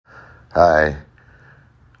Hi,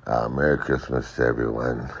 Merry Christmas to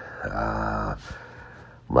everyone.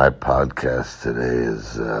 My podcast today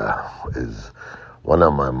is one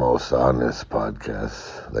of my most honest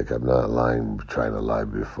podcasts. Like, I'm not trying to lie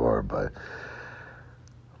before, but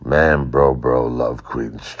man, bro, love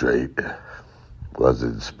Queen Straight was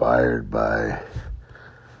inspired by,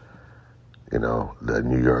 the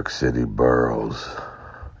New York City boroughs,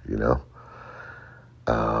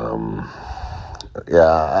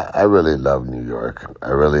 Yeah, I really love New York.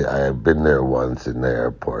 I've been there once in the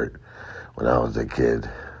airport when I was a kid,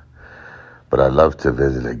 but I'd love to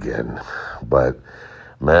visit again. But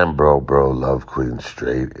man, bro, love Queen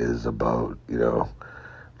Straight is about,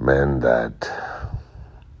 men that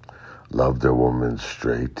love their woman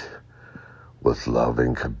straight with love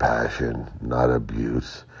and compassion, not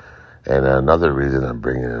abuse. And another reason I'm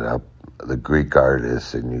bringing it up, the Greek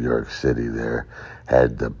artists in New York City there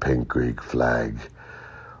had the pink Greek flag,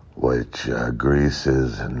 which Greece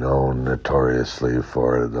is known notoriously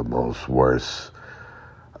for the most worst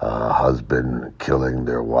husband killing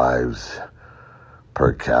their wives.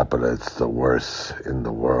 Per capita, it's the worst in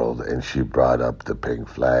the world. And she brought up the pink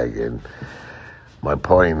flag. And my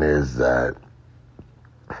point is that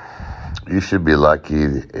you should be lucky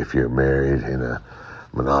if you're married in a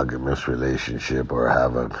monogamous relationship or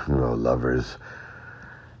have lovers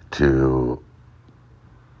to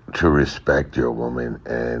respect your woman.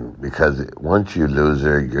 And because once you lose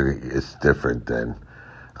her, it's different. Then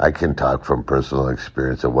I can talk from personal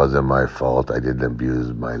experience. It wasn't my fault. I didn't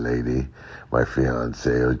abuse my lady, my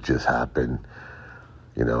fiance. It just happened,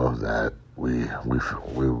 that we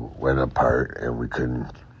went apart and we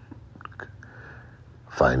couldn't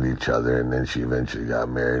find each other. And then she eventually got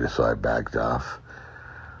married, so I backed off.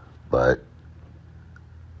 But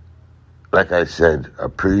like I said,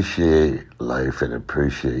 appreciate life and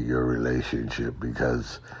appreciate your relationship,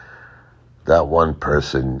 because that one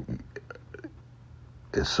person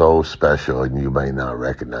is so special and you might not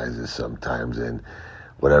recognize it sometimes, and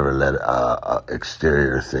whatever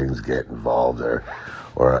exterior things get involved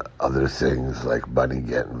or other things like money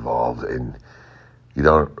get involved, and you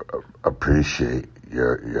don't appreciate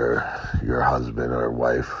your husband or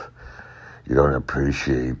wife. You don't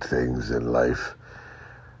appreciate things in life.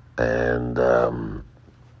 And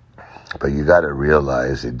but you got to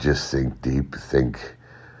realize it. Just think deep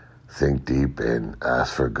and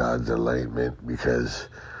ask for God's enlightenment, because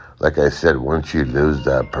like I said, once you lose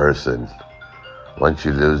that person,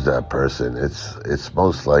 it's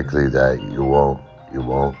most likely that you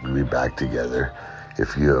won't be back together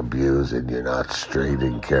if you abuse and you're not straight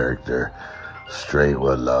in character, straight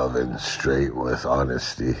with love and straight with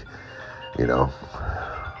honesty,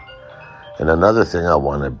 And another thing I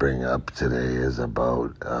want to bring up today is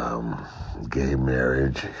about gay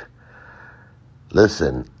marriage.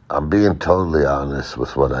 Listen, I'm being totally honest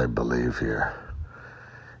with what I believe here.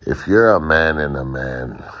 If you're a man and a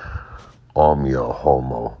man, omeo,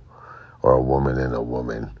 homo, or a woman and a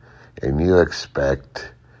woman, and you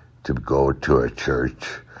expect to go to a church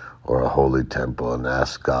or a holy temple and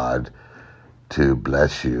ask God to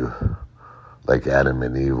bless you like Adam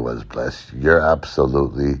and Eve was blessed, you're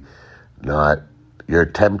absolutely you're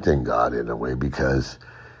tempting God in a way, because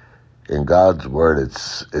in God's word it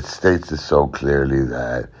states it so clearly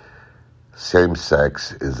that same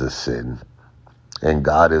sex is a sin and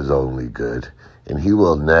God is only good, and he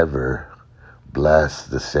will never bless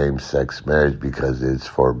the same sex marriage because it's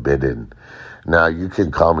forbidden. Now, you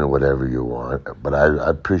can call me whatever you want, but I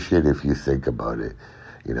appreciate if you think about it.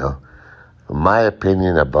 My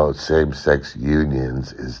opinion about same-sex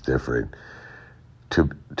unions is different.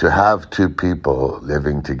 To have two people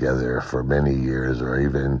living together for many years, or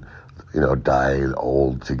even, die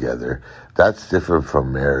old together, that's different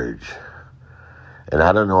from marriage. And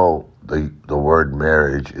I don't know, the word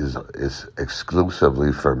marriage is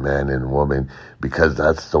exclusively for man and woman, because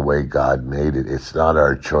that's the way God made it. It's not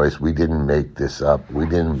our choice. We didn't make this up. We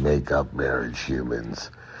didn't make up marriage,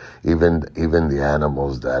 humans. Even the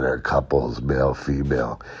animals that are couples, male,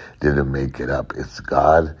 female, didn't make it up. It's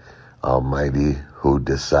God Almighty who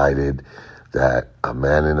decided that a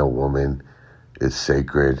man and a woman is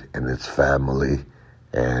sacred and it's family,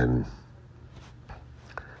 and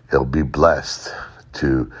he'll be blessed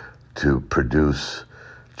to produce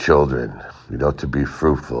children, to be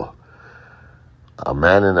fruitful. A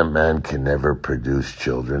man and a man can never produce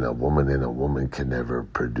children. A woman and a woman can never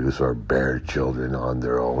produce or bear children on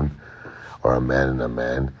their own, or a man and a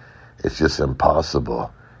man. It's just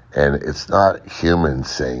impossible. And it's not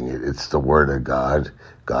humans saying it. It's the word of God,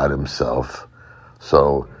 God himself.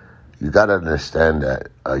 So you got to understand that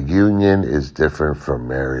a union is different from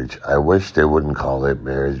marriage. I wish they wouldn't call it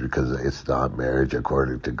marriage because it's not marriage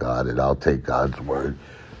according to God, and I'll take God's word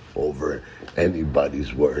over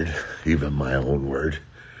anybody's word, even my own word,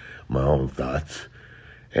 my own thoughts.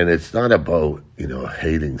 And it's not about,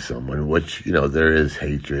 hating someone, which, there is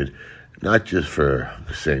hatred, not just for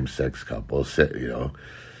same-sex couples,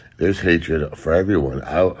 there's hatred for everyone.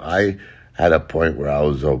 I had a point where I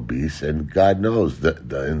was obese, and God knows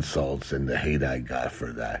the insults and the hate I got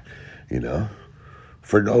for that,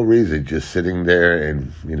 for no reason, just sitting there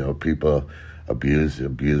and, people abuse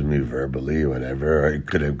me verbally or whatever. Or I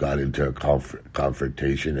could have got into a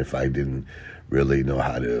confrontation if I didn't really know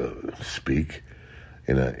how to speak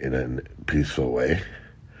in a peaceful way.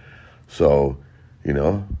 So,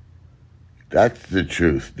 that's the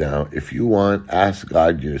truth. Now, if you want, ask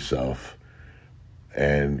God yourself,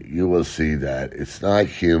 and you will see that it's not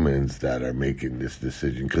humans that are making this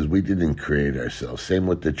decision, because we didn't create ourselves. Same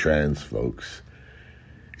with the trans folks.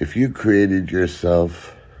 If you created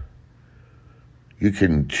yourself, you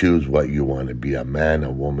can choose what you want to be, a man,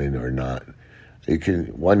 a woman, or not.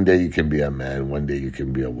 One day you can be a man, one day you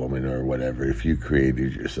can be a woman, or whatever, if you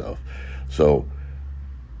created yourself. So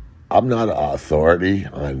I'm not an authority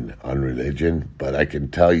on religion, but I can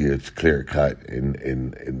tell you it's clear cut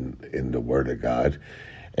in the Word of God,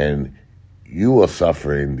 and you will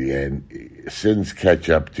suffer in the end. Sins catch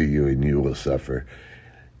up to you, and you will suffer.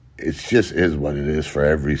 It just is what it is for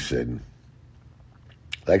every sin.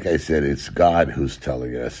 Like I said, it's God who's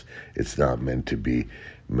telling us it's not meant to be.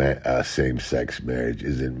 Same-sex marriage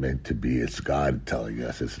isn't meant to be. It's God telling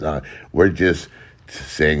us it's not. We're just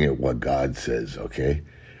saying it what God says, okay?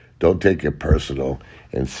 Don't take it personal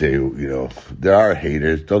and say, there are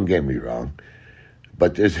haters, don't get me wrong.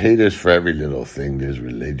 But there's haters for every little thing. There's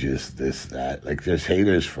religious, this, that. Like, there's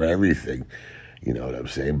haters for everything. You know what I'm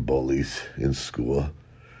saying? Bullies in school.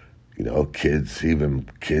 Kids, even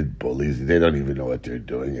kid bullies, they don't even know what they're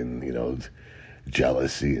doing, and,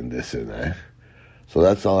 jealousy and this and that. So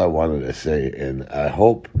that's all I wanted to say, and I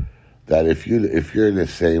hope that if you're in a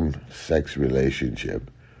same-sex relationship,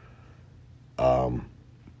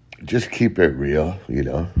 just keep it real,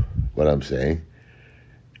 what I'm saying.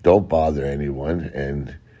 Don't bother anyone,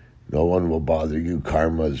 and no one will bother you.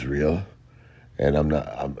 Karma's real, and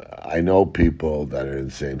I know people that are in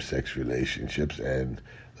same-sex relationships, and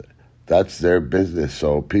that's their business.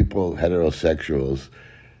 So people, heterosexuals,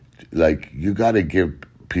 you got to give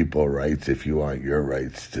people rights if you want your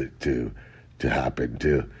rights to happen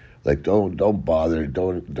too. Don't bother,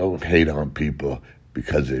 don't hate on people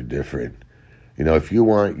because they're different. If you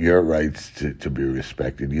want your rights to be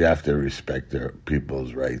respected, you have to respect their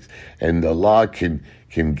people's rights. And the law can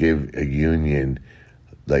give a union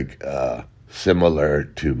similar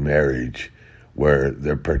to marriage, where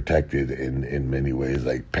they're protected in many ways,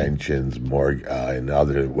 like pensions, and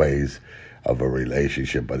other ways of a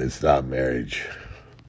relationship, but it's not marriage.